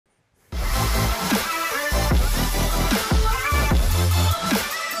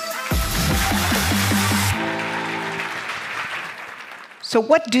So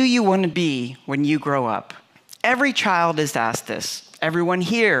what do you want to be when you grow up? Every child is asked this. Everyone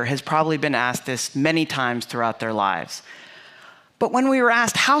here has probably been asked this many times throughout their lives. But when we were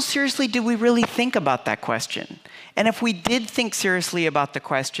asked, how seriously did we really think about that question? And if we did think seriously about the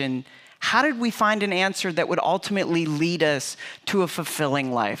question, how did we find an answer that would ultimately lead us to a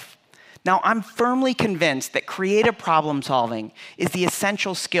fulfilling life? Now, I'm firmly convinced that creative problem solving is the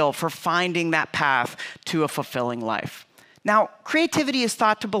essential skill for finding that path to a fulfilling life. Now, creativity is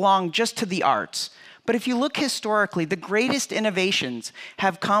thought to belong just to the arts. But if you look historically, the greatest innovations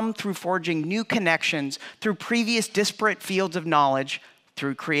have come through forging new connections through previous disparate fields of knowledge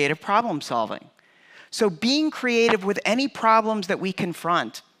through creative problem solving. So being creative with any problems that we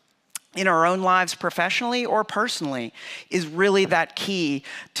confront in our own lives professionally or personally is really that key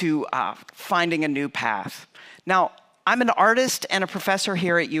to finding a new path. Now, I'm an artist and a professor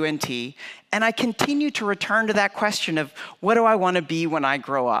here at UNT, and I continue to return to that question of what do I want to be when I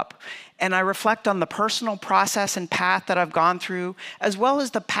grow up? And I reflect on the personal process and path that I've gone through, as well as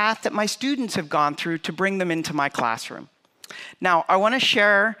the path that my students have gone through to bring them into my classroom. Now, I want to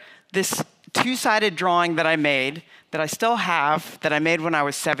share this two-sided drawing that I made, that I still have, that I made when I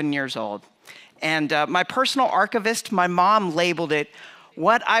was 7 years old. And my personal archivist, my mom, labeled it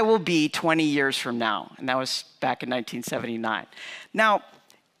 "What I Will Be 20 Years From Now." And that was back in 1979. Now,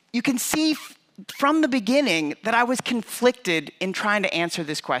 you can see from the beginning that I was conflicted in trying to answer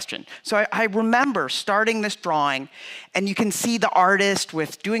this question. So I remember starting this drawing, and you can see the artist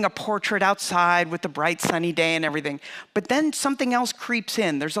doing a portrait outside with the bright sunny day and everything. But then something else creeps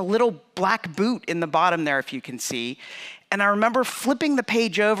in. There's a little black boot in the bottom there, if you can see. And I remember flipping the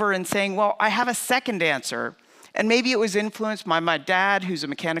page over and saying, well, I have a second answer. And maybe it was influenced by my dad, who's a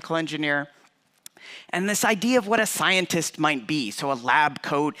mechanical engineer, and this idea of what a scientist might be. So a lab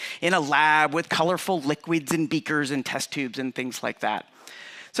coat in a lab with colorful liquids and beakers and test tubes and things like that.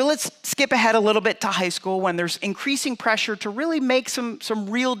 So let's skip ahead a little bit to high school when there's increasing pressure to really make some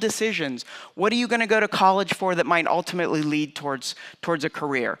real decisions. What are you going to go to college for that might ultimately lead towards a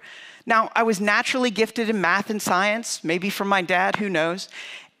career? Now, I was naturally gifted in math and science, maybe from my dad, who knows.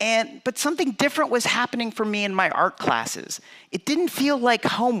 But something different was happening for me in my art classes. It didn't feel like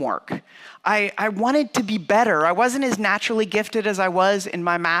homework. I wanted to be better. I wasn't as naturally gifted as I was in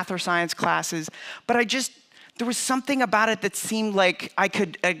my math or science classes, but there was something about it that seemed like I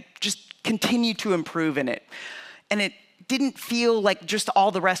could just continue to improve in it. And it didn't feel like just all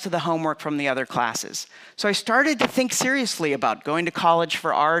the rest of the homework from the other classes. So I started to think seriously about going to college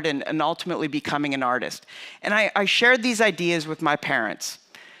for art and ultimately becoming an artist. And I shared these ideas with my parents.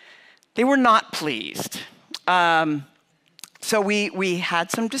 They were not pleased. So we had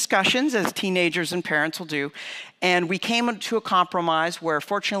some discussions, as teenagers and parents will do, and we came to a compromise where,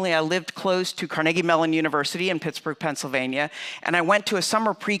 fortunately, I lived close to Carnegie Mellon University in Pittsburgh, Pennsylvania, and I went to a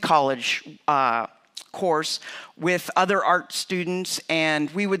summer pre-college course with other art students, and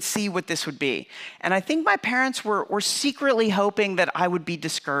we would see what this would be. And I think my parents were secretly hoping that I would be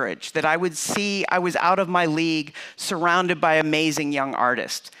discouraged, that I would see I was out of my league, surrounded by amazing young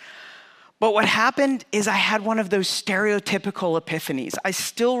artists. But what happened is I had one of those stereotypical epiphanies. I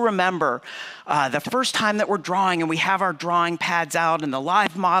still remember the first time that we're drawing and we have our drawing pads out and the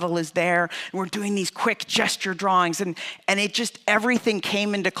live model is there and we're doing these quick gesture drawings and it just, everything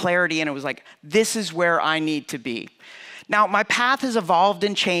came into clarity and it was like, this is where I need to be. Now, my path has evolved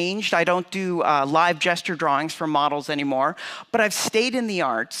and changed. I don't do live gesture drawings for models anymore, but I've stayed in the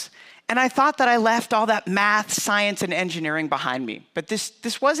arts. And I thought that I left all that math, science, and engineering behind me. But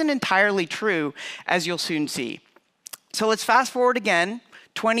this wasn't entirely true, as you'll soon see. So let's fast forward again.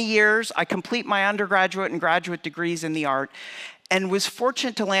 20 years, I complete my undergraduate and graduate degrees in the art, and was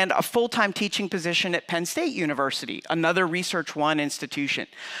fortunate to land a full-time teaching position at Penn State University, another Research One institution.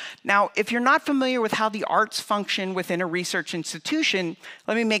 Now, if you're not familiar with how the arts function within a research institution,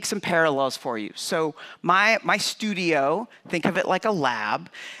 let me make some parallels for you. So my studio, think of it like a lab,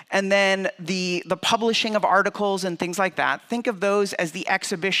 and then the publishing of articles and things like that, think of those as the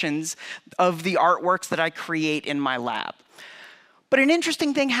exhibitions of the artworks that I create in my lab. But an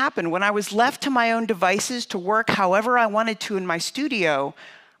interesting thing happened. When I was left to my own devices to work however I wanted to in my studio,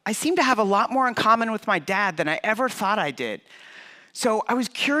 I seemed to have a lot more in common with my dad than I ever thought I did. So I was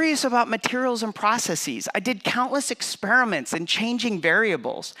curious about materials and processes. I did countless experiments in changing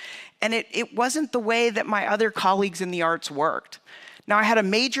variables. And it wasn't the way that my other colleagues in the arts worked. Now, I had a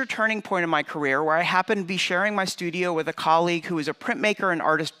major turning point in my career where I happened to be sharing my studio with a colleague who was a printmaker and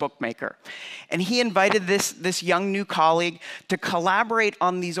artist bookmaker. And he invited this young new colleague to collaborate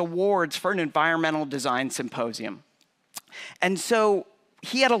on these awards for an environmental design symposium. And so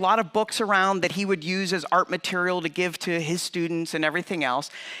he had a lot of books around that he would use as art material to give to his students and everything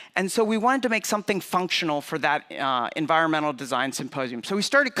else. And so we wanted to make something functional for that environmental design symposium. So we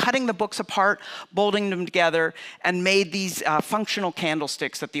started cutting the books apart, bolting them together, and made these functional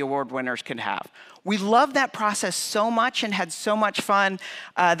candlesticks that the award winners could have. We loved that process so much and had so much fun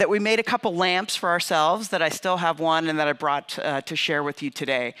that we made a couple lamps for ourselves, that I still have one and that I brought to share with you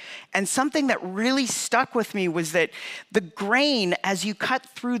today. And something that really stuck with me was that the grain, as you cut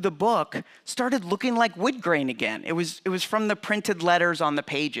through the book, started looking like wood grain again. It was from the printed letters on the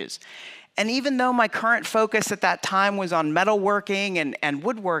pages. And even though my current focus at that time was on metalworking and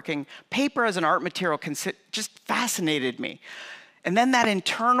woodworking, paper as an art material just fascinated me. And then that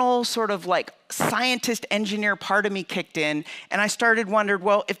internal sort of like scientist engineer part of me kicked in, and I started wondering,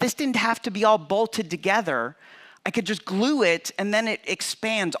 well, if this didn't have to be all bolted together, I could just glue it, and then it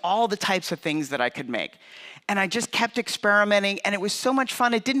expands all the types of things that I could make. And I just kept experimenting, and it was so much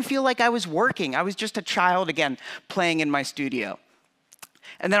fun. It didn't feel like I was working. I was just a child again, playing in my studio.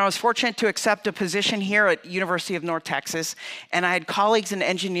 And then I was fortunate to accept a position here at University of North Texas, and I had colleagues in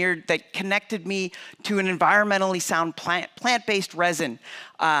engineering that connected me to an environmentally sound plant-based resin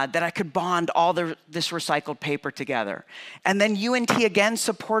that I could bond all this recycled paper together. And then UNT again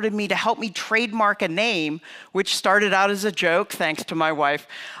supported me to help me trademark a name, which started out as a joke, thanks to my wife,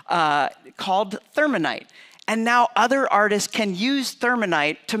 called Thurmanite. And now other artists can use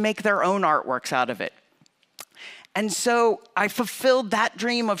Thurmanite to make their own artworks out of it. And so I fulfilled that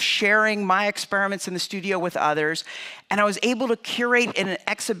dream of sharing my experiments in the studio with others, and I was able to curate an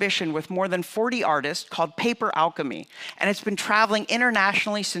exhibition with more than 40 artists called Paper Alchemy, and it's been traveling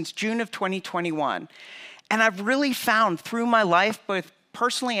internationally since June of 2021. And I've really found through my life, both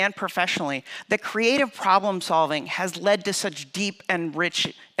personally and professionally, that creative problem solving has led to such deep and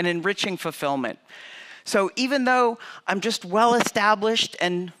rich and enriching fulfillment. So even though I'm just well established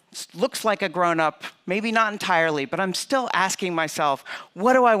and looks like a grown-up, maybe not entirely, but I'm still asking myself,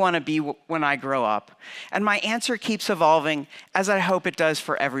 what do I want to be when I grow up? And my answer keeps evolving, as I hope it does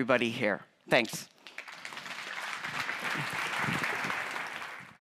for everybody here. Thanks.